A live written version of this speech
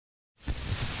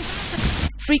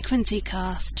Frequency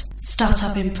Cast.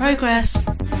 Startup in progress.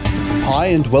 Hi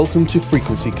and welcome to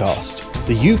Frequency Cast,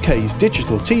 the UK's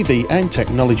digital TV and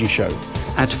technology show.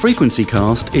 At Frequency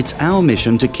Cast, it's our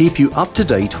mission to keep you up to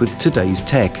date with today's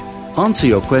tech, answer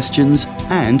your questions,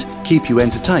 and keep you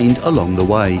entertained along the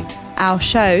way. Our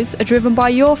shows are driven by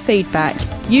your feedback.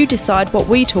 You decide what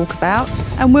we talk about,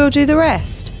 and we'll do the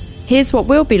rest. Here's what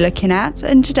we'll be looking at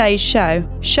in today's show,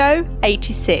 Show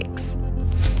 86.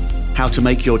 How to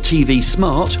make your TV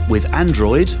smart with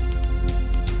Android.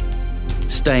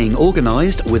 Staying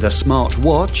organised with a smart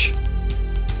watch.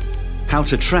 How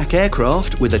to track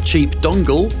aircraft with a cheap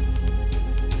dongle.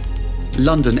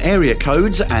 London area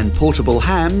codes and portable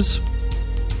hams.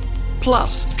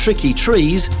 Plus, tricky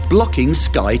trees blocking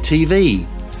Sky TV.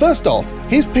 First off,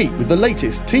 here's Pete with the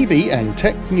latest TV and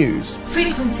tech news.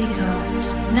 Frequency Cast.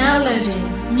 Now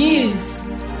loading. News.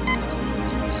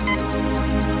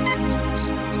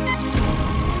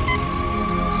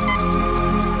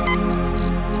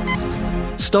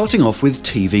 Starting off with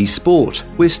TV Sport.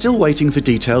 We're still waiting for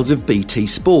details of BT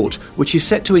Sport, which is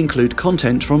set to include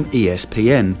content from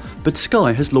ESPN, but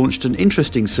Sky has launched an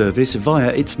interesting service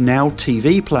via its Now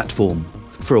TV platform.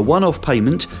 For a one-off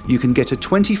payment, you can get a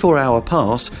 24-hour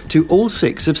pass to all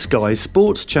 6 of Sky's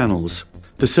sports channels.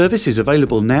 The service is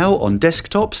available now on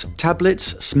desktops,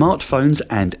 tablets, smartphones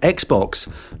and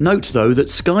Xbox. Note though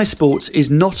that Sky Sports is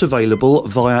not available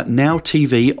via Now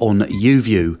TV on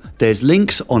YouView. There's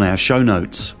links on our show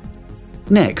notes.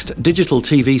 Next, digital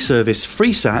TV service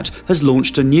Freesat has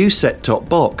launched a new set-top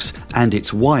box, and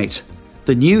it's white.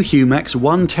 The new Humax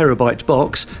 1TB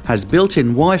box has built-in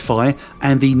Wi-Fi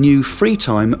and the new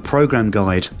FreeTime programme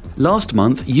guide. Last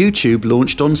month, YouTube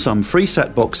launched on some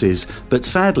Freesat boxes, but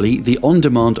sadly, the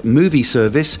on-demand movie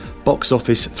service, Box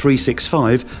Office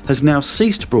 365, has now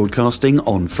ceased broadcasting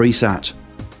on Freesat.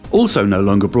 Also no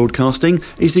longer broadcasting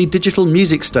is the digital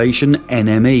music station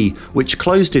NME, which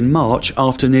closed in March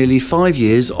after nearly 5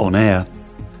 years on air.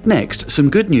 Next, some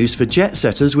good news for jet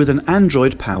setters with an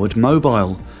Android-powered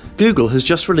mobile. Google has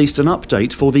just released an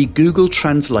update for the Google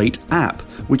Translate app,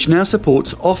 which now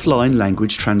supports offline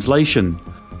language translation.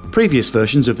 Previous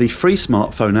versions of the free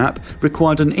smartphone app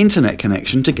required an internet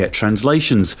connection to get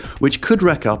translations, which could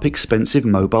rack up expensive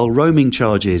mobile roaming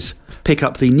charges. Pick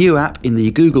up the new app in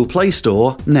the Google Play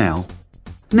Store now.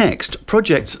 Next,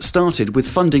 projects started with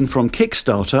funding from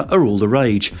Kickstarter are all the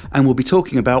rage, and we'll be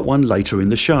talking about one later in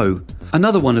the show.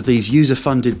 Another one of these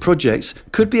user-funded projects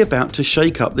could be about to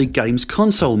shake up the games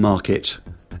console market.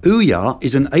 Ouya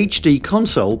is an HD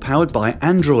console powered by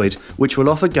Android, which will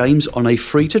offer games on a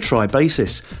free-to-try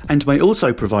basis, and may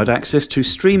also provide access to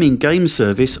streaming game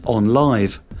service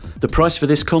OnLive. The price for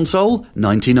this console?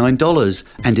 $99,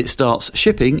 and it starts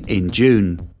shipping in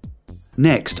June.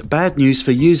 Next, bad news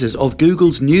for users of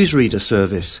Google's Newsreader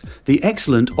service. The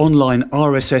excellent online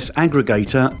RSS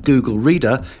aggregator Google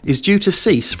Reader is due to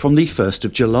cease from the 1st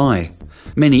of July.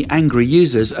 Many angry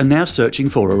users are now searching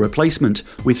for a replacement,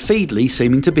 with Feedly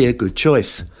seeming to be a good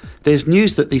choice. There's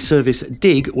news that the service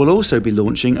Dig will also be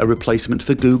launching a replacement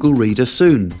for Google Reader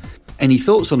soon. Any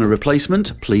thoughts on a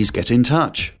replacement? Please get in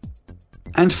touch.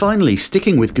 And finally,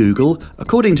 sticking with Google,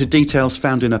 according to details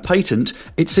found in a patent,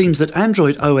 it seems that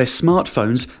Android OS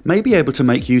smartphones may be able to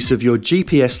make use of your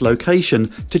GPS location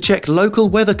to check local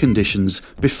weather conditions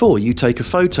before you take a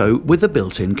photo with a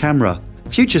built-in camera.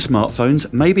 Future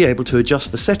smartphones may be able to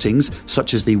adjust the settings,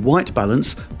 such as the white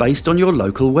balance, based on your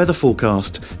local weather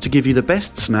forecast to give you the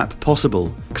best snap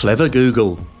possible. Clever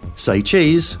Google. Say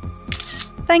cheese.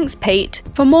 Thanks, Pete.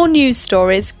 For more news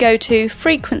stories, go to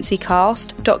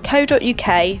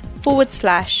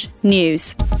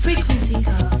frequencycast.co.uk/news. Frequency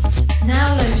Cast.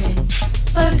 Now loading.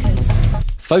 Focus.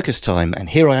 Focus time, and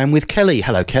here I am with Kelly.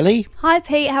 Hello, Kelly. Hi,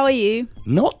 Pete. How are you?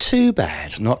 Not too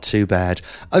bad, not too bad.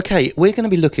 OK, we're going to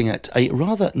be looking at a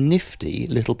rather nifty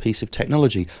little piece of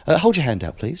technology. Hold your hand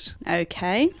out, please.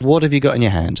 OK. What have you got in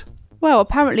your hand? Well,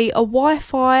 apparently a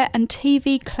Wi-Fi and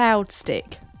TV cloud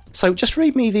stick. So just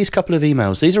read me these couple of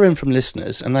emails. These are in from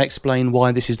listeners, and they explain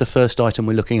why this is the first item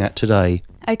we're looking at today.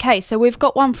 OK, so we've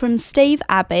got one from Steve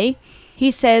Abbey.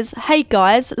 He says, "Hey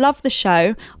guys, love the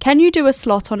show. Can you do a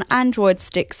slot on Android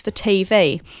sticks for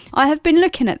TV? I have been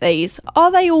looking at these.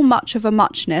 Are they all much of a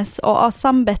muchness, or are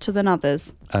some better than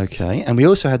others?" OK, and we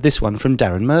also had this one from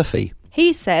Darren Murphy.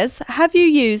 He says, "Have you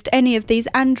used any of these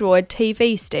Android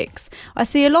TV sticks? I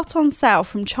see a lot on sale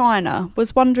from China.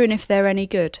 Was wondering if they're any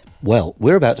good." Well,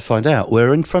 we're about to find out.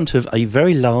 We're in front of a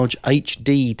very large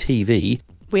HD TV.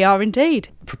 We are indeed.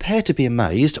 Prepare to be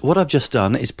amazed. What I've just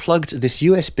done is plugged this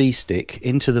USB stick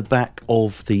into the back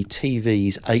of the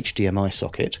TV's HDMI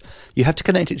socket. You have to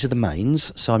connect it to the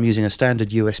mains, so I'm using a standard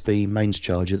USB mains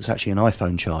charger that's actually an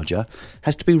iPhone charger.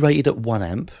 Has to be rated at 1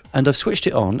 amp, and I've switched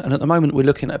it on, and at the moment we're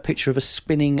looking at a picture of a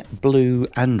spinning blue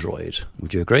Android.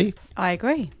 Would you agree? I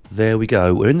agree. There we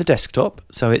go. We're in the desktop,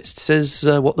 so it says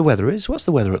what the weather is. What's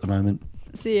the weather at the moment?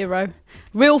 0.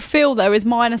 Real feel, though, is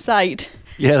 -8.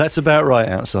 Yeah, that's about right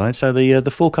outside. So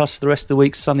the forecast for the rest of the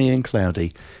week's sunny and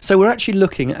cloudy. So we're actually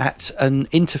looking at an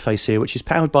interface here which is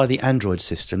powered by the Android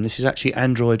system. This is actually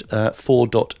Android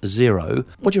 4.0.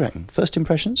 What do you reckon? First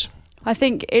impressions? I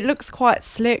think it looks quite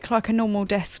slick, like a normal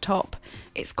desktop.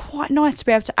 It's quite nice to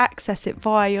be able to access it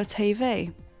via your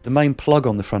TV. The main plug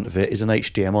on the front of it is an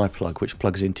HDMI plug which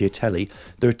plugs into your telly.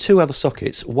 There are 2 other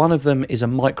sockets. One of them is a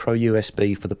micro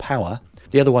USB for the power.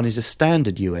 The other one is a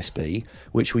standard USB,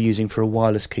 which we're using for a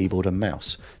wireless keyboard and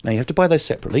mouse. Now, you have to buy those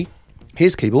separately.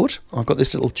 Here's the keyboard. I've got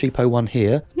this little cheapo one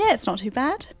here. Yeah, it's not too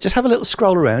bad. Just have a little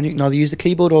scroll around. You can either use the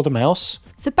keyboard or the mouse.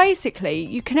 So basically,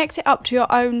 you connect it up to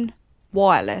your own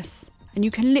wireless, and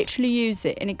you can literally use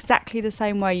it in exactly the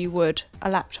same way you would a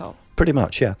laptop. Pretty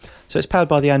much, yeah. So it's powered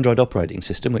by the Android operating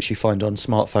system, which you find on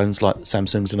smartphones like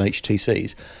Samsungs and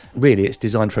HTCs. Really, it's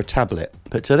designed for a tablet.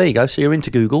 But there you go. So you're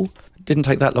into Google. Didn't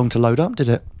take that long to load up, did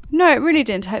it? No, it really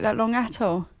didn't take that long at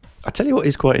all. I tell you what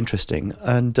is quite interesting,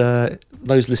 and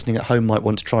those listening at home might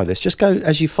want to try this. Just go,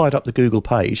 as you fired up the Google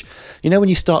page, you know when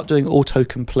you start doing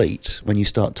autocomplete, when you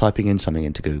start typing in something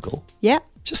into Google? Yeah.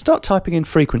 Just start typing in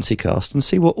Frequency Cast and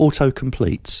see what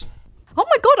auto-completes. Oh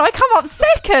my God, I come up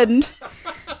second!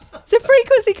 So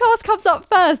Frequency Cast comes up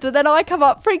first, and then I come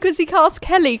up, Frequency Cast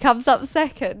Kelly comes up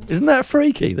second. Isn't that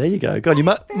freaky? There you go. Go on, you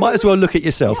might as well look at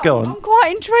yourself. Yeah, Go on. I'm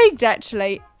quite intrigued,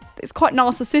 actually. It's quite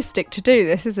narcissistic to do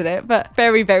this, isn't it? But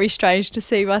very, very strange to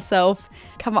see myself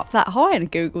come up that high in a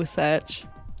Google search.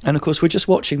 And of course, we're just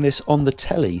watching this on the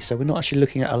telly, so we're not actually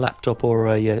looking at a laptop or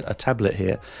a tablet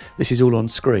here. This is all on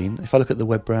screen. If I look at the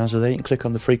web browser there, you can click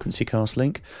on the Frequency Cast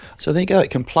link. So there you go. It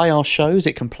can play our shows,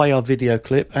 it can play our video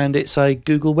clip, and it's a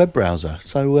Google web browser.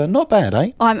 So not bad,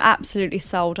 eh? I'm absolutely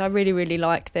sold. I really, really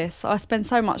like this. I spend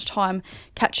so much time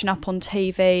catching up on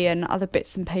TV and other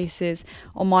bits and pieces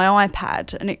on my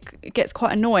iPad, and it gets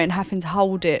quite annoying having to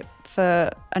hold it for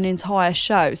an entire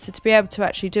show. So to be able to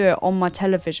actually do it on my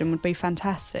television would be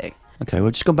fantastic. Okay,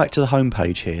 we've just gone back to the home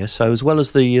page here. So as well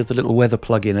as the little weather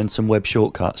plugin and some web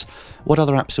shortcuts, what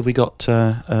other apps have we got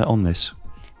on this?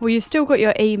 Well, you've still got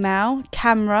your email,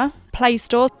 camera, Play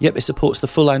Store. Yep, it supports the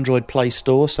full Android Play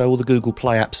Store, so all the Google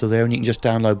Play apps are there and you can just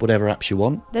download whatever apps you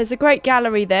want. There's a great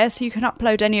gallery there, so you can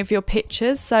upload any of your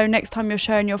pictures. So next time you're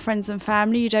showing your friends and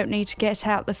family, you don't need to get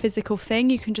out the physical thing.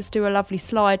 You can just do a lovely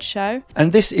slideshow.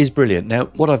 And this is brilliant. Now,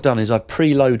 what I've done is I've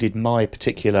preloaded my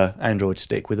particular Android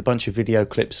stick with a bunch of video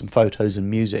clips and photos and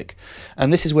music.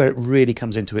 And this is where it really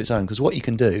comes into its own, because what you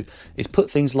can do is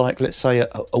put things like, let's say,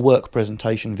 a work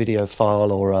presentation video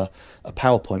file or a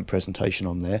PowerPoint presentation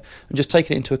on there, and just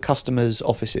take it into a customer's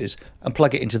offices and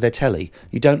plug it into their telly.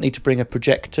 You don't need to bring a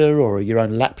projector or your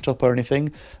own laptop or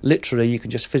anything. Literally, you can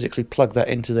just physically plug that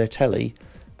into their telly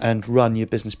and run your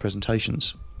business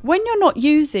presentations. When you're not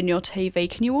using your TV,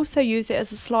 can you also use it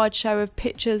as a slideshow of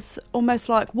pictures, almost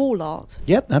like wall art?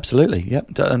 Yep, absolutely.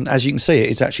 Yep, and as you can see,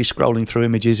 it's actually scrolling through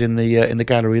images in the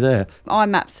gallery there.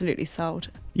 I'm absolutely sold.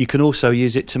 You can also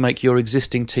use it to make your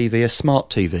existing TV a smart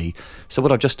TV. So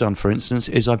what I've just done, for instance,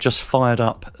 is I've just fired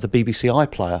up the BBC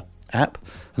iPlayer app,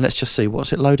 and let's just see,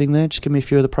 what's it loading there? Just give me a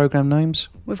few of the program names.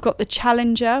 We've got the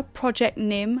Challenger, Project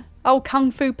Nim, Kung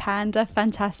Fu Panda,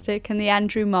 fantastic, and the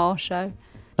Andrew Marr Show.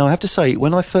 Now, I have to say,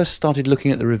 when I first started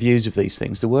looking at the reviews of these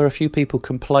things, there were a few people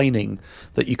complaining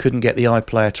that you couldn't get the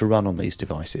iPlayer to run on these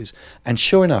devices. And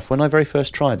sure enough, when I very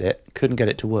first tried it, couldn't get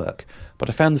it to work. But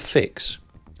I found the fix.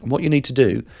 And what you need to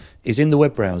do is, in the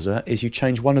web browser, is you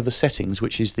change one of the settings,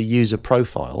 which is the user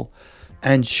profile.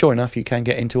 And sure enough, you can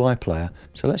get into iPlayer.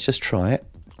 So let's just try it.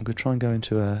 I'm going to try and go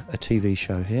into a TV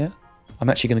show here. I'm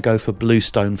actually going to go for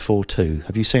Bluestone 4.2.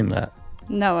 Have you seen that?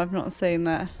 No, I've not seen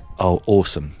that. Oh,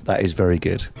 awesome. That is very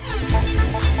good.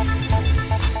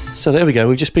 So there we go.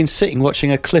 We've just been sitting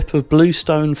watching a clip of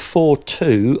Bluestone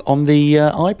 4.2 on the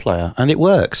iPlayer, and it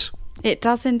works. It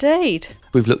does indeed.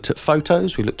 We've looked at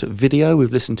photos, we've looked at video,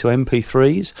 we've listened to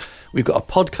MP3s, we've got a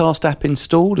podcast app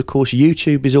installed, of course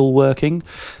YouTube is all working,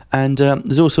 and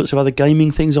there's all sorts of other gaming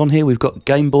things on here. We've got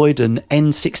Game Boy and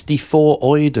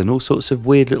N64oid and all sorts of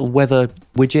weird little weather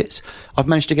widgets. I've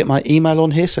managed to get my email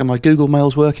on here, so my Google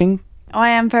Mail's working. I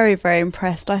am very, very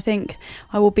impressed. I think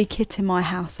I will be kitting my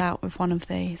house out with one of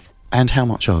these. And how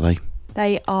much are they?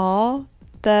 They are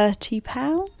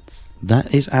 £30.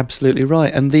 That is absolutely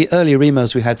right. And the earlier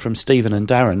emails we had from Stephen and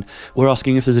Darren were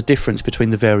asking if there's a difference between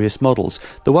the various models.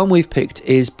 The one we've picked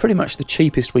is pretty much the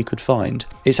cheapest we could find.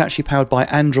 It's actually powered by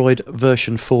Android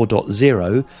version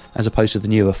 4.0 as opposed to the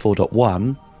newer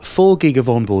 4.1. 4 gig of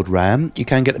onboard RAM. You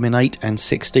can get them in 8 and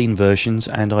 16 versions,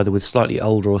 and either with slightly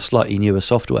older or slightly newer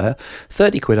software.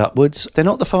 30 quid upwards. They're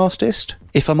not the fastest.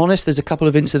 If I'm honest, there's a couple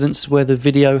of incidents where the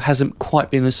video hasn't quite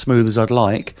been as smooth as I'd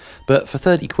like, but for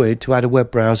 30 quid to add a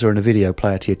web browser and a video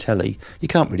player to your telly, you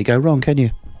can't really go wrong, can you?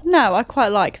 No, I quite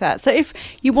like that. So if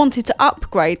you wanted to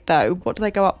upgrade though, what do they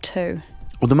go up to?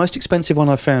 Well, the most expensive one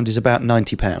I've found is about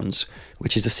 £90,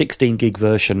 which is a 16 gig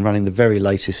version running the very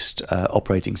latest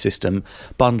operating system,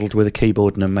 bundled with a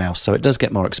keyboard and a mouse. So it does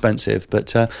get more expensive,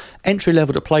 but entry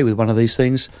level to play with one of these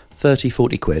things, 30,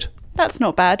 40 quid. That's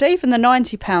not bad. Even the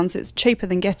 £90, it's cheaper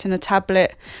than getting a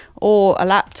tablet or a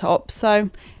laptop, so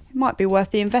it might be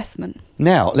worth the investment.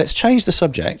 Now, let's change the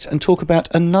subject and talk about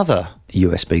another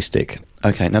USB stick.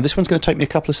 Okay, now this one's going to take me a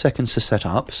couple of seconds to set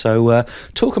up, so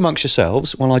talk amongst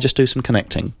yourselves while I just do some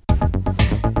connecting.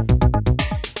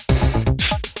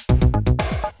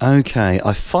 Okay,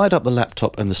 I've fired up the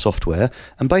laptop and the software,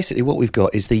 and basically what we've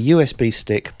got is the USB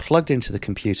stick plugged into the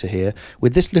computer here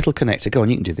with this little connector. Go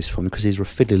on, you can do this for me because these are a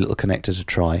fiddly little connector to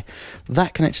try.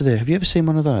 That connector there, have you ever seen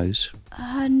one of those?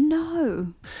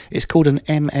 No. It's called an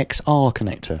MXR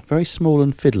connector, very small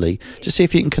and fiddly. Just see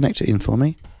if you can connect it in for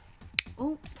me.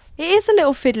 Oh, it is a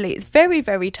little fiddly. It's very,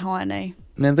 very tiny.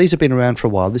 Now, these have been around for a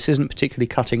while. This isn't particularly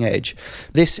cutting edge.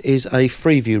 This is a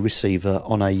Freeview receiver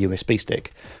on a USB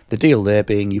stick. The deal there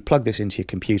being you plug this into your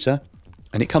computer,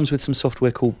 and it comes with some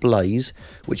software called Blaze,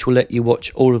 which will let you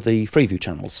watch all of the Freeview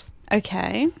channels.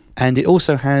 Okay. And it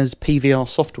also has PVR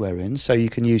software in, so you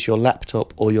can use your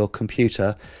laptop or your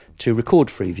computer to record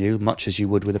Freeview, much as you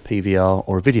would with a PVR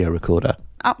or a video recorder.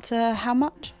 Up to how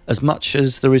much? As much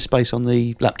as there is space on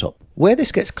the laptop. Where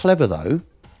this gets clever, though,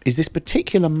 is this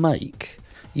particular make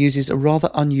uses a rather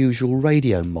unusual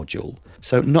radio module.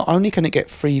 So not only can it get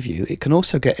Freeview, it can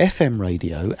also get FM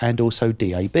radio and also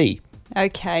DAB.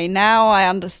 Okay, now I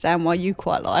understand why you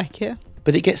quite like it.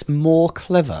 But it gets more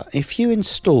clever. If you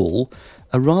install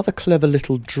a rather clever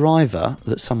little driver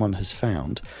that someone has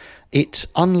found, it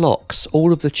unlocks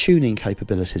all of the tuning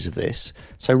capabilities of this.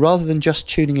 So rather than just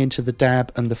tuning into the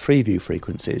DAB and the Freeview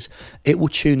frequencies, it will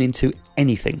tune into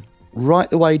anything, right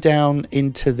the way down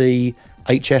into the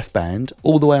HF band,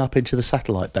 all the way up into the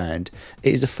satellite band.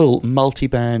 It is a full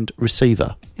multi-band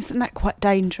receiver. Isn't that quite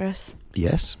dangerous?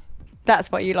 Yes.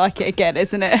 That's why you like it again,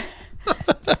 isn't it?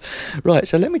 Right,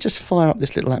 so let me just fire up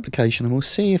this little application and we'll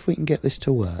see if we can get this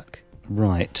to work.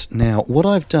 Right, now what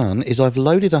I've done is I've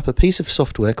loaded up a piece of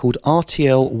software called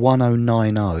RTL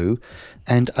 1090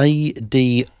 and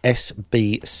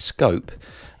ADSB Scope,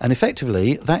 and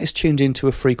effectively that is tuned into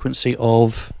a frequency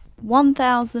of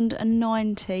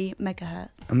 1090 megahertz.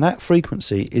 And that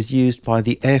frequency is used by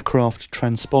the aircraft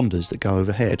transponders that go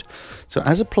overhead. So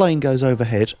as a plane goes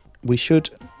overhead, we've got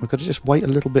to just wait a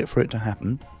little bit for it to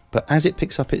happen. But as it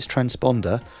picks up its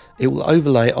transponder, it will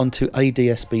overlay it onto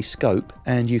ADSB Scope,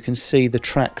 and you can see the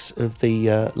tracks of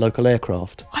the local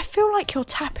aircraft. I feel like you're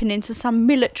tapping into some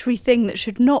military thing that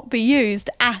should not be used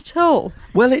at all.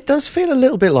 Well, it does feel a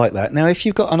little bit like that. Now, if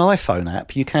you've got an iPhone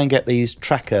app, you can get these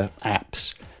tracker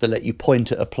apps that let you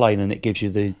point at a plane and it gives you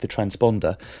the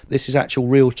transponder. This is actual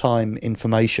real-time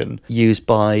information used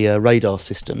by radar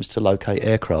systems to locate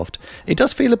aircraft. It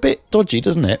does feel a bit dodgy,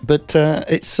 doesn't it? But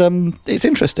it's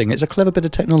interesting. It's a clever bit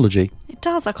of technology. It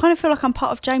does. I kind of feel like I'm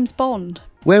part of James Bond.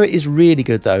 Where it is really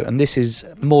good, though, and this is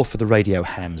more for the radio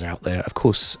hams out there, of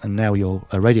course, and now you're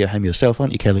a radio ham yourself,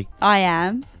 aren't you, Kelly? I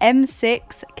am.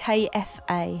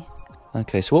 M6KFA.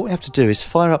 Okay, so what we have to do is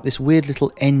fire up this weird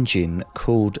little engine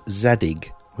called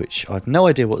Zadig, which I've no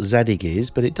idea what Zadig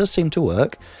is, but it does seem to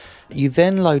work. You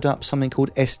then load up something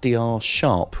called SDR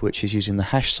Sharp, which is using the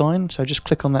hash sign, so just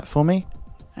click on that for me.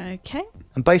 Okay.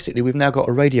 And basically we've now got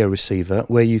a radio receiver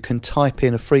where you can type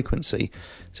in a frequency.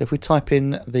 So if we type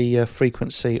in the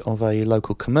frequency of a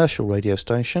local commercial radio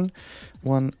station,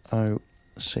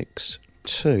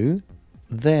 1062,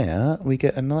 there we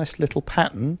get a nice little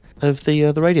pattern of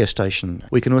the radio station.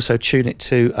 We can also tune it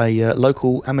to a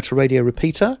local amateur radio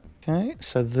repeater. Okay,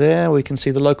 so there we can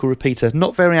see the local repeater,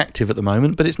 not very active at the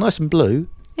moment, but it's nice and blue.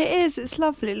 It is, it's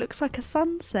lovely, it looks like a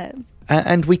sunset.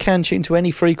 And we can tune to any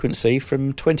frequency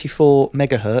from 24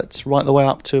 megahertz right the way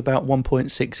up to about 1.6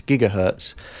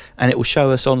 gigahertz, and it will show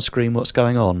us on screen what's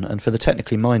going on. And for the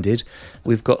technically minded,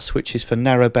 we've got switches for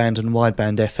narrowband and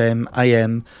wideband FM,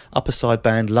 AM, upper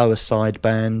sideband, lower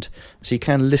sideband, so you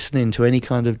can listen in to any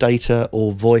kind of data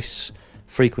or voice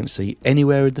frequency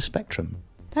anywhere in the spectrum.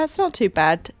 That's not too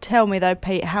bad. Tell me though,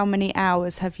 Pete, how many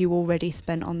hours have you already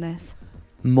spent on this?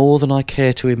 More than I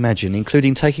care to imagine,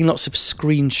 including taking lots of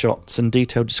screenshots and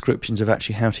detailed descriptions of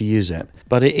actually how to use it.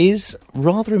 But it is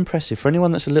rather impressive for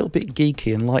anyone that's a little bit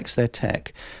geeky and likes their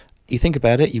tech. You think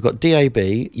about it, you've got DAB,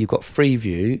 you've got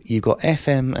Freeview, you've got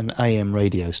FM and AM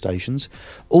radio stations,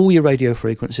 all your radio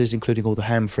frequencies, including all the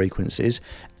ham frequencies,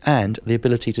 and the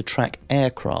ability to track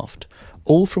aircraft,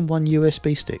 all from one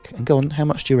USB stick. And go on, how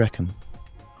much do you reckon?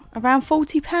 Around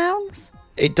 £40?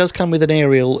 It does come with an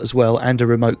aerial as well and a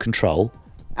remote control.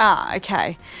 Ah,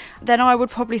 okay. Then I would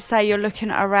probably say you're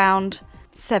looking at around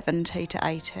 70 to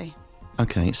 80.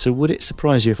 Okay, so would it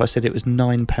surprise you if I said it was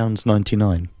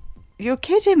 £9.99? You're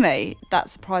kidding me? That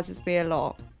surprises me a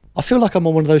lot. I feel like I'm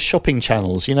on one of those shopping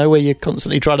channels, you know, where you're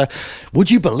constantly trying to,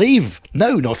 would you believe?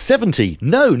 No, not 70.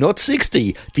 No, not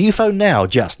 60. Do you phone now?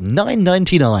 Just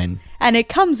 $9.99. And it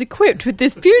comes equipped with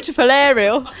this beautiful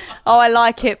aerial. Oh, I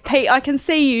like it. Pete, I can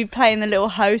see you playing the little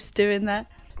host doing that.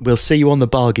 We'll see you on the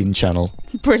bargain channel.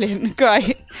 Brilliant,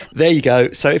 great. There you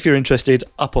go. So if you're interested,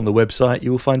 up on the website,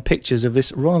 you will find pictures of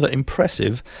this rather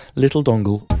impressive little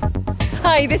dongle.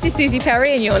 Hi, this is Susie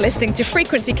Perry and you're listening to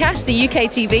Frequency Cast, the UK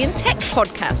TV and tech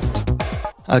podcast.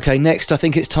 Okay, next I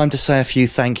think it's time to say a few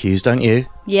thank yous, don't you?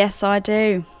 Yes, I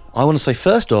do. I want to say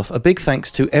first off, a big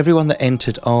thanks to everyone that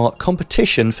entered our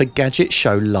competition for Gadget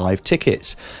Show live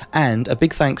tickets, and a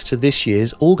big thanks to this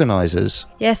year's organisers.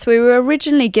 Yes, we were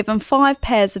originally given 5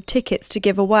 pairs of tickets to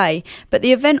give away, but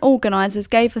the event organisers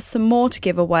gave us some more to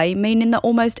give away, meaning that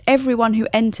almost everyone who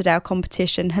entered our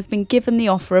competition has been given the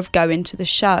offer of going to the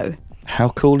show. How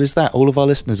cool is that? All of our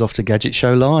listeners off to Gadget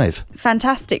Show live.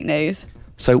 Fantastic news.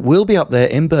 So we'll be up there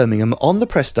in Birmingham on the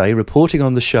press day reporting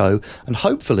on the show, and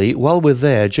hopefully while we're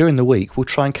there during the week we'll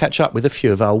try and catch up with a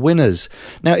few of our winners.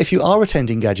 Now if you are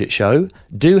attending Gadget Show,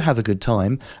 do have a good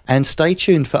time and stay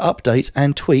tuned for updates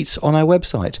and tweets on our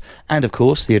website. And of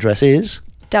course the address is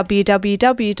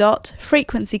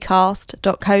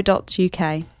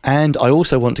www.frequencycast.co.uk. And I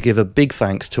also want to give a big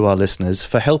thanks to our listeners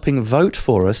for helping vote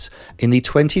for us in the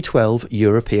 2012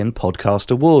 European Podcast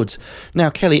Awards.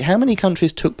 Now Kelly, how many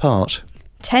countries took part?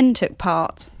 10 took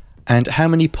part. And how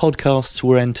many podcasts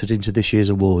were entered into this year's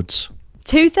awards?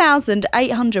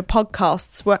 2,800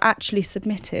 podcasts were actually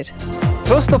submitted.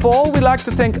 First of all, we'd like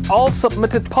to thank all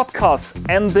submitted podcasts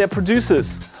and their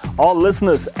producers, all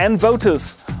listeners and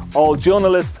voters, all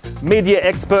journalists, media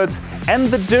experts and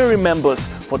the jury members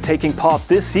for taking part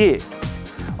this year.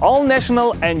 All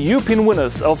national and European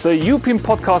winners of the European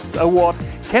Podcast Award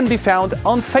can be found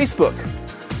on Facebook.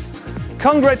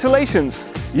 Congratulations!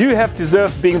 You have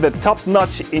deserved being the top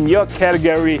notch in your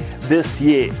category this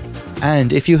year.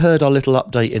 And if you heard our little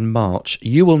update in March,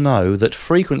 you will know that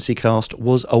Frequency Cast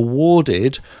was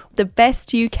awarded the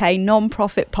Best UK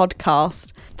Non-Profit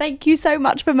Podcast. Thank you so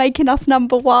much for making us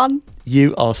number 1.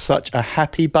 You are such a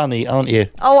happy bunny, aren't you?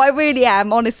 Oh, I really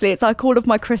am. Honestly, it's like all of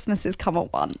my Christmases come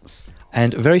at once.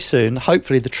 And very soon,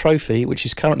 hopefully the trophy, which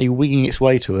is currently winging its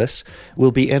way to us,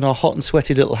 will be in our hot and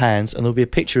sweaty little hands, and there'll be a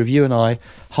picture of you and I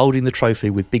holding the trophy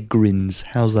with big grins.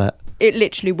 How's that? It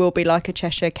literally will be like a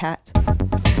Cheshire cat.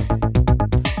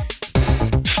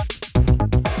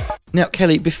 Now,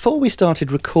 Kelly, before we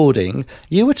started recording,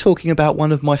 you were talking about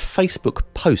one of my Facebook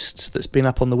posts that's been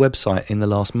up on the website in the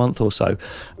last month or so.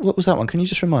 What was that one? Can you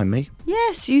just remind me?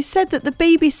 Yes, you said that the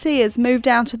BBC has moved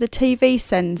down to the TV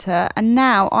centre and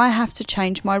now I have to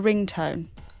change my ringtone.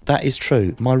 That is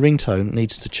true. My ringtone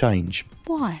needs to change.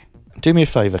 Why? Do me a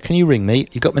favour. Can you ring me?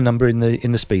 You got my number in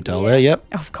the speed dial there, yep?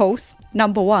 Of course.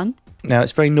 Number 1. Now,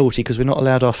 it's very naughty because we're not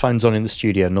allowed our phones on in the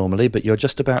studio normally, but you're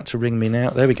just about to ring me now.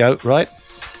 There we go. Right.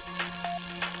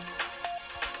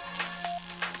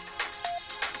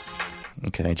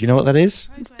 Okay, do you know what that is?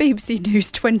 It's BBC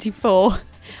News 24.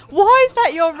 Why is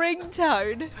that your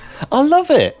ringtone? I love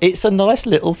it. It's a nice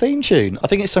little theme tune. I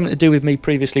think it's something to do with me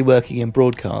previously working in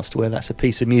broadcast, where that's a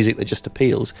piece of music that just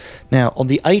appeals. Now, on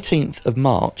the 18th of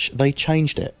March, they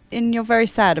changed it. And you're very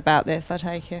sad about this, I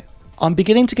take it. I'm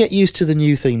beginning to get used to the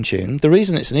new theme tune. The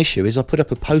reason it's an issue is I put up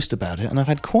a post about it and I've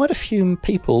had quite a few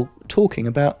people talking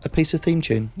about a piece of theme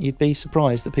tune. You'd be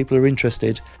surprised that people are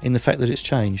interested in the fact that it's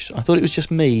changed. I thought it was just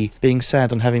me being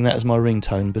sad and having that as my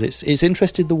ringtone, but it's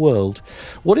interested the world.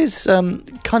 What is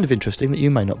kind of interesting that you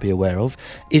may not be aware of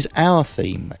is our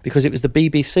theme, because it was the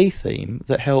BBC theme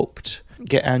that helped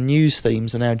get our news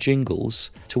themes and our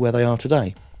jingles to where they are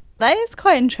today. That is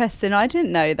quite interesting. I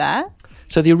didn't know that.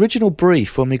 So the original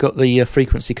brief when we got the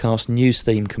Frequency Cast news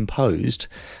theme composed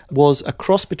was a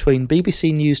cross between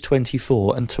BBC News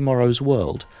 24 and Tomorrow's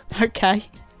World. Okay.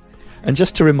 And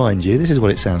just to remind you, this is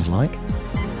what it sounds like.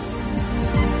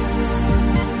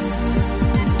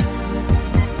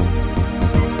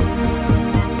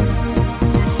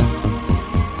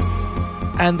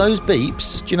 And those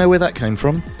beeps, do you know where that came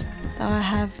from? I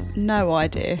have no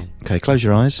idea. Okay, close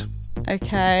your eyes.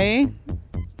 Okay.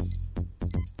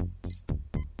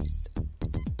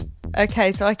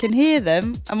 Okay, so I can hear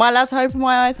them. Am I allowed to open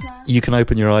my eyes now? You can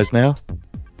open your eyes now.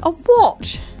 A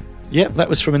watch? Yep, that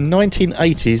was from a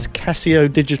 1980s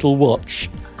Casio digital watch.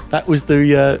 That was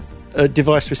the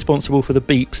device responsible for the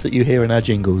beeps that you hear in our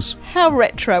jingles. How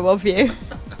retro of you.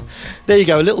 There you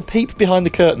go, a little peep behind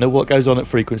the curtain of what goes on at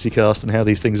Frequency Cast and how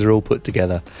these things are all put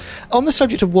together. On the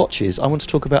subject of watches, I want to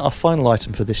talk about our final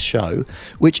item for this show,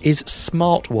 which is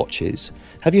smart watches.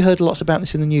 Have you heard lots about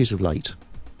this in the news of late?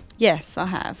 Yes, I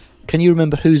have. Can you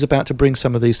remember who's about to bring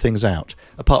some of these things out?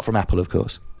 Apart from Apple, of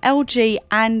course. LG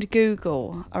and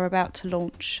Google are about to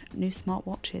launch new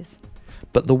smartwatches.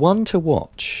 But the one to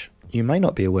watch, you may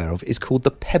not be aware of, is called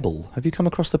the Pebble. Have you come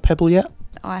across the Pebble yet?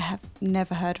 I have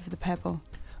never heard of the Pebble.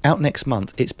 Out next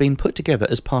month, it's been put together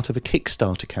as part of a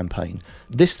Kickstarter campaign.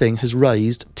 This thing has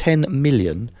raised 10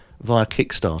 million via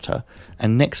Kickstarter,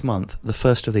 and next month the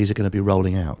first of these are going to be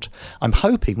rolling out. I'm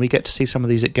hoping we get to see some of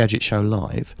these at Gadget Show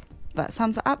Live. That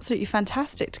sounds absolutely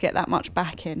fantastic to get that much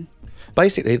back in.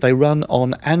 Basically, they run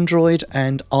on Android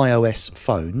and iOS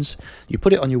phones. You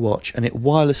put it on your watch and it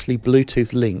wirelessly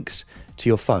Bluetooth links to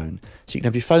your phone. So you can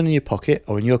have your phone in your pocket,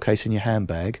 or in your case in your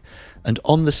handbag, and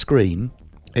on the screen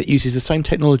it uses the same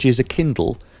technology as a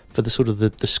Kindle for the sort of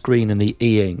the screen and the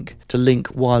e-ink to link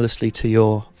wirelessly to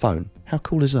your phone. How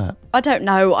cool is that? I don't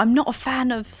know. I'm not a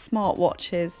fan of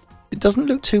smartwatches. It doesn't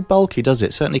look too bulky, does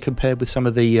it? Certainly compared with some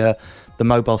of the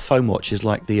mobile phone watches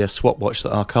like the Swap Watch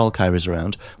that our Carl carries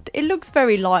around. It looks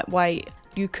very lightweight.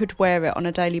 You could wear it on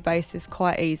a daily basis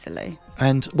quite easily.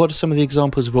 And what are some of the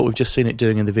examples of what we've just seen it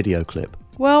doing in the video clip?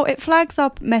 Well, it flags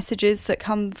up messages that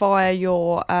come via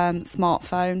your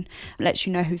smartphone. It lets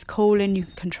you know who's calling. You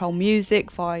can control music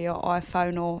via your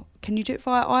iPhone, or can you do it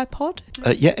via iPod?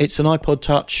 Yeah, it's an iPod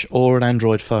Touch or an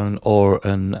Android phone or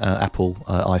an Apple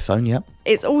iPhone, yeah.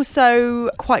 It's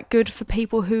also quite good for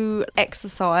people who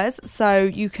exercise, so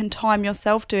you can time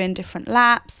yourself doing different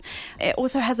laps. It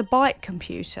also has a bike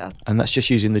computer. And that's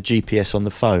just using the GPS on the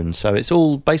phone, so it's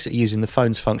all basically using the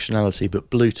phone's functionality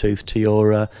but Bluetooth to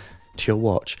your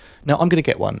watch. Now, I'm going to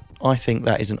get one. I think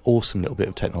that is an awesome little bit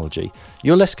of technology.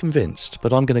 You're less convinced,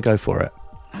 but I'm going to go for it.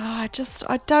 I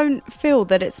don't feel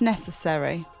that it's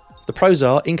necessary. The pros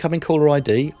are incoming caller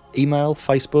ID, email,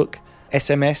 Facebook,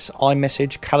 SMS,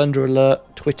 iMessage, calendar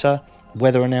alert, Twitter,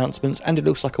 weather announcements, and it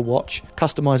looks like a watch.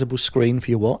 Customizable screen for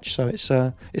your watch, so it's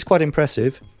quite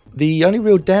impressive. The only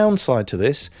real downside to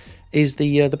this is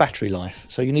the battery life.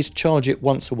 So you need to charge it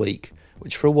once a week,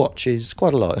 which for a watch is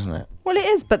quite a lot, isn't it? Well, it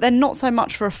is, but then not so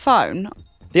much for a phone.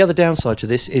 The other downside to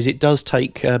this is it does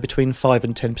take between 5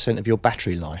 and 10% of your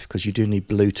battery life, because you do need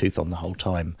Bluetooth on the whole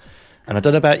time. And I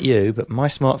don't know about you, but my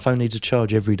smartphone needs a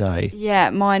charge every day. Yeah,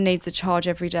 mine needs a charge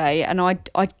every day, and I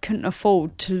couldn't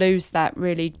afford to lose that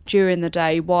really during the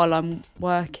day while I'm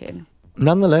working.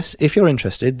 Nonetheless, if you're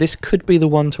interested, this could be the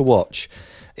one to watch.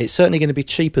 It's certainly going to be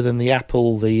cheaper than the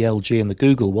Apple, the LG and the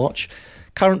Google Watch.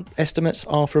 Current estimates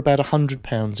are for about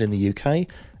 £100 in the UK,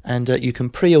 and you can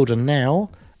pre-order now,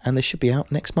 and they should be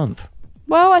out next month.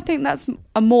 Well, I think that's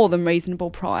a more than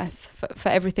reasonable price for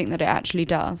everything that it actually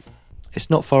does. It's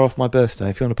not far off my birthday.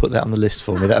 If you want to put that on the list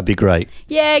for me, that would be great.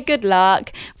 Yeah, good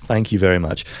luck. Thank you very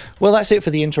much. Well, that's it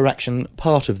for the interaction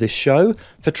part of this show.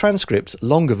 For transcripts,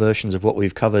 longer versions of what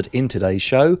we've covered in today's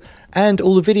show, and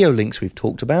all the video links we've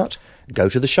talked about, go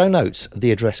to the show notes.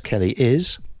 The address, Kelly,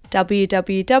 is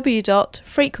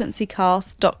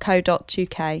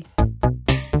www.frequencycast.co.uk.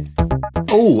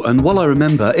 Oh, and while I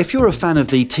remember, if you're a fan of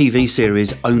the TV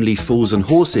series Only Fools and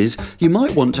Horses, you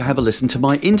might want to have a listen to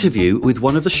my interview with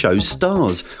one of the show's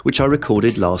stars, which I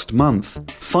recorded last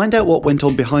month. Find out what went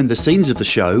on behind the scenes of the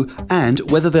show and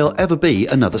whether there'll ever be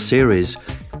another series.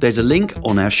 There's a link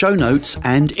on our show notes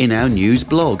and in our news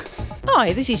blog.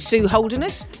 Hi, this is Sue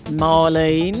Holderness,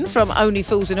 Marlene from Only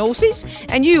Fools and Horses,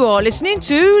 and you are listening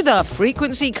to the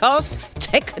Frequency Cast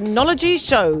Technology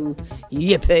Show.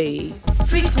 Yippee!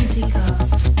 Frequency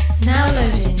Cast. Now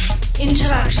loading.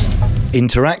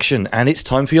 Interaction, and it's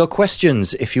time for your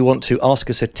questions. If you want to ask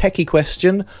us a techie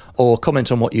question or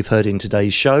comment on what you've heard in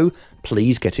today's show,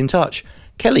 please get in touch.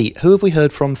 Kelly, who have we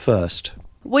heard from first?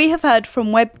 We have heard from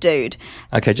WebDude.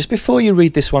 Okay, just before you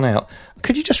read this one out,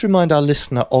 could you just remind our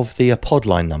listener of the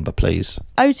podline number, please?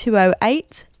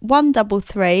 0208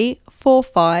 133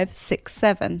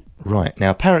 4567. Right,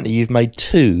 now apparently you've made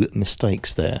 2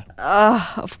 mistakes there.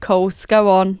 Of course, go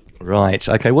on. Right,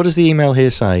 okay, what does the email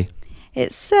here say?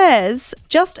 It says,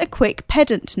 just a quick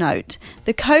pedant note,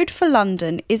 the code for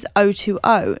London is 020,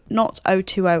 not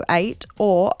 0208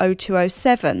 or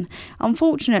 0207.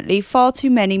 Unfortunately, far too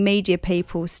many media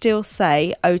people still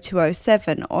say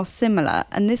 0207 or similar,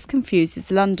 and this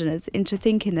confuses Londoners into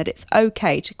thinking that it's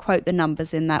okay to quote the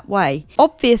numbers in that way.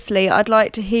 Obviously, I'd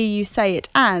like to hear you say it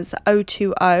as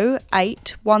 020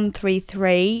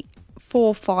 8133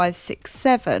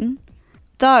 4567,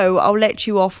 though I'll let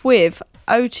you off with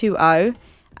 020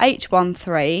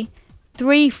 813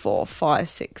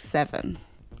 34567.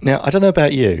 Now, I don't know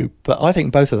about you, but I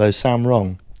think both of those sound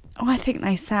wrong. Oh, I think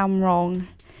they sound wrong.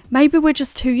 Maybe we're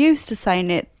just too used to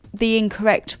saying it the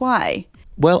incorrect way.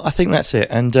 Well, I think that's it.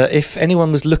 And if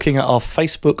anyone was looking at our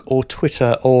Facebook or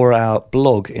Twitter or our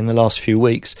blog in the last few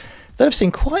weeks, they'd have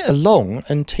seen quite a long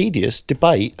and tedious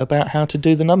debate about how to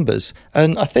do the numbers.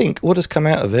 And I think what has come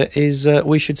out of it is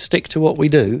we should stick to what we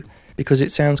do, because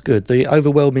it sounds good. The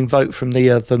overwhelming vote from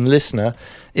the listener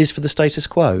is for the status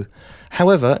quo.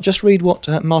 However, just read what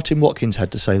Martin Watkins had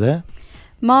to say there.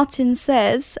 Martin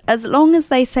says, as long as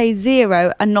they say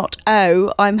 0 and not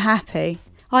O, I'm happy.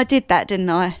 I did that, didn't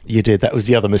I? You did. That was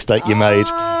the other mistake you made.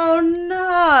 Oh,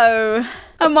 no.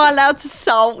 Am I allowed to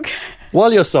sulk?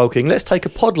 While you're sulking, let's take a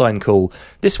podline call.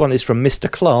 This one is from Mr.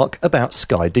 Clark about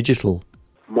Sky Digital.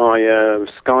 My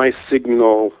Sky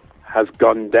signal has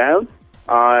gone down.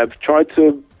 I've tried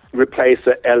to replace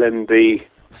the LNB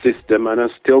system and I'm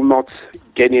still not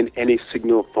getting any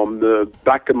signal from the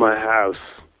back of my house.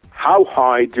 How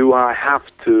high do I have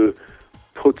to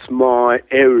put my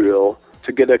aerial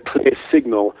to get a clear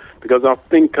signal? Because I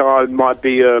think I might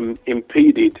be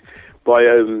impeded by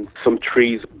some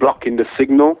trees blocking the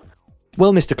signal.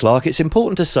 Well, Mr. Clark, it's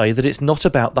important to say that it's not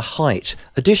about the height.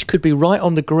 A dish could be right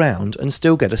on the ground and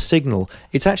still get a signal.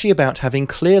 It's actually about having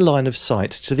clear line of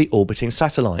sight to the orbiting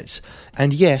satellites.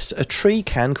 And yes, a tree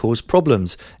can cause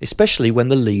problems, especially when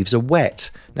the leaves are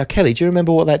wet. Now, Kelly, do you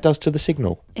remember what that does to the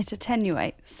signal? It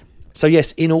attenuates. So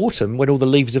yes, in autumn, when all the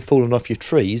leaves have fallen off your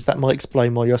trees, that might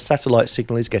explain why your satellite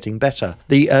signal is getting better.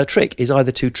 The trick is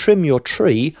either to trim your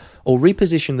tree or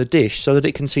reposition the dish so that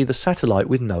it can see the satellite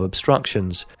with no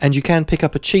obstructions. And you can pick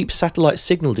up a cheap satellite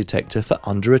signal detector for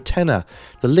under £10.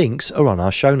 The links are on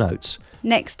our show notes.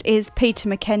 Next is Peter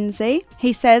Mackenzie.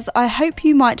 He says, I hope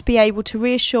you might be able to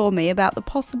reassure me about the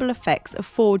possible effects of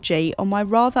 4G on my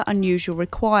rather unusual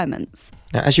requirements.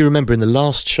 Now, as you remember in the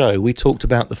last show, we talked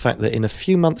about the fact that in a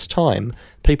few months' time,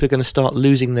 people are going to start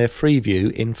losing their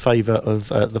Freeview in favour of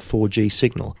the 4G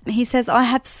signal. He says, I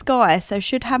have Sky, so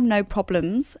should have no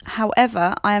problems.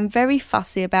 However, I am very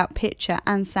fussy about picture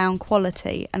and sound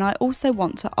quality, and I also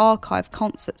want to archive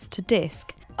concerts to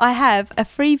disc. I have a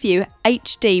Freeview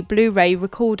HD Blu-ray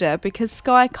recorder because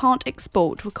Sky can't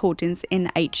export recordings in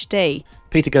HD.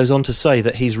 Peter goes on to say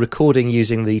that he's recording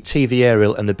using the TV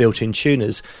aerial and the built-in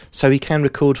tuners, so he can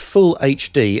record full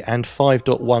HD and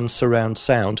 5.1 surround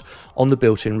sound on the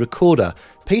built-in recorder.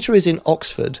 Peter is in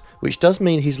Oxford, which does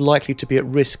mean he's likely to be at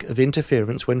risk of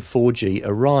interference when 4G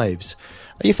arrives.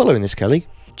 Are you following this, Kelly?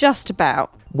 Just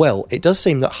about. Well, it does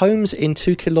seem that homes in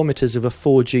 2 kilometres of a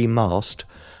 4G mast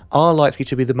are likely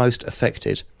to be the most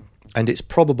affected, and it's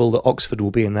probable that Oxford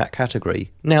will be in that category.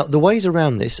 Now, the ways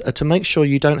around this are to make sure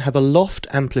you don't have a loft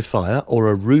amplifier or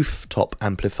a rooftop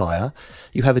amplifier.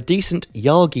 You have a decent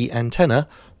Yagi antenna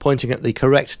pointing at the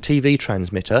correct TV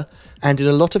transmitter, and in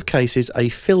a lot of cases a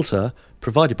filter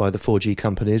provided by the 4G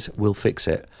companies will fix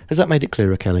it. Has that made it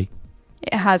clearer, Kelly?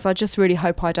 It has. I just really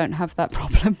hope I don't have that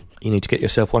problem. You need to get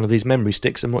yourself one of these memory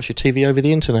sticks and watch your TV over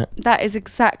the internet. That is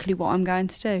exactly what I'm going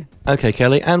to do. OK,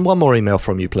 Kelly, and one more email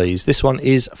from you, please. This one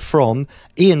is from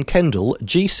Ian Kendall,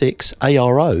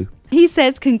 G6ARO. He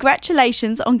says,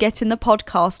 congratulations on getting the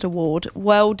podcast award.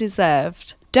 Well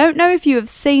deserved. Don't know if you have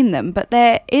seen them, but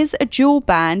there is a dual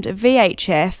band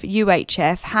VHF,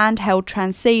 UHF handheld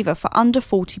transceiver for under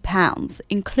 £40,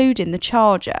 including the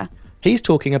charger. He's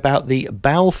talking about the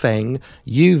Baofeng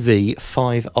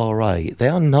UV5RA. They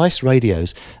are nice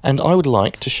radios, and I would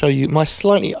like to show you my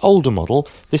slightly older model.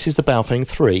 This is the Baofeng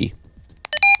 3.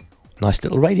 Nice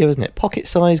little radio, isn't it?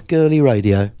 Pocket-sized, girly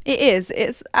radio. It is.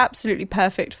 It's absolutely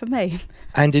perfect for me.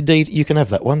 And indeed, you can have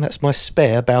that one. That's my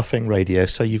spare Baofeng radio.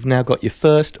 So you've now got your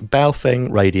first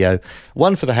Baofeng radio.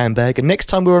 One for the handbag, and next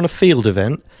time we're on a field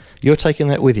event, you're taking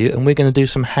that with you, and we're going to do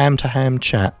some ham-to-ham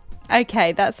chat.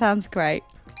 OK, that sounds great.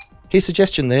 His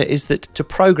suggestion there is that to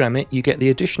program it, you get the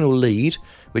additional lead,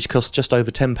 which costs just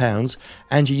over £10,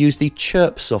 and you use the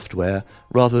Chirp software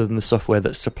rather than the software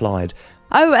that's supplied.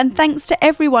 Oh, and thanks to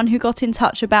everyone who got in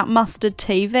touch about Mustard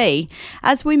TV.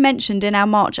 As we mentioned in our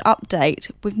March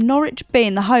update, with Norwich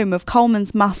being the home of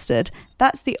Coleman's Mustard,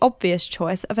 that's the obvious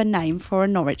choice of a name for a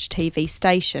Norwich TV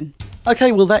station.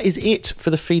 OK, well, that is it for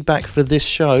the feedback for this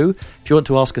show. If you want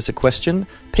to ask us a question,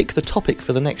 pick the topic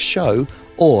for the next show,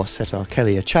 or set R.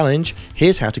 Kelly a challenge,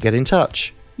 here's how to get in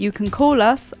touch. You can call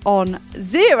us on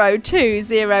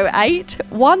 0208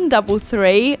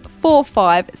 133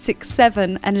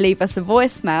 4567 and leave us a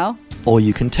voicemail. Or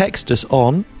you can text us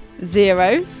on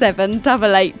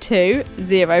 07882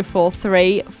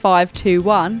 043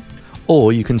 521.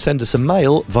 Or you can send us a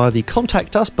mail via the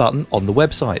Contact Us button on the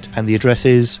website, and the address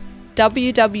is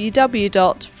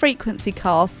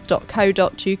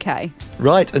www.frequencycast.co.uk.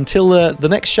 Right, until the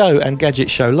next show and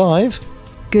Gadget Show Live.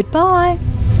 Goodbye.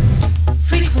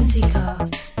 Frequency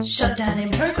Cast. Shutdown in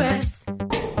progress.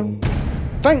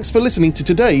 Thanks for listening to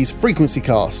today's Frequency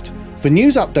Cast. For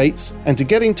news updates and to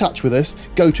get in touch with us,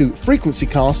 go to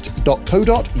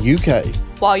frequencycast.co.uk.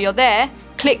 While you're there,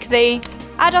 click the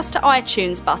Add Us to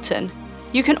iTunes button.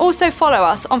 You can also follow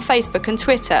us on Facebook and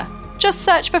Twitter. Just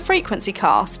search for Frequency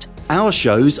Cast. Our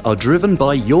shows are driven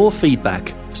by your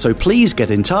feedback, so please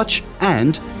get in touch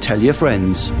and tell your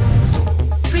friends.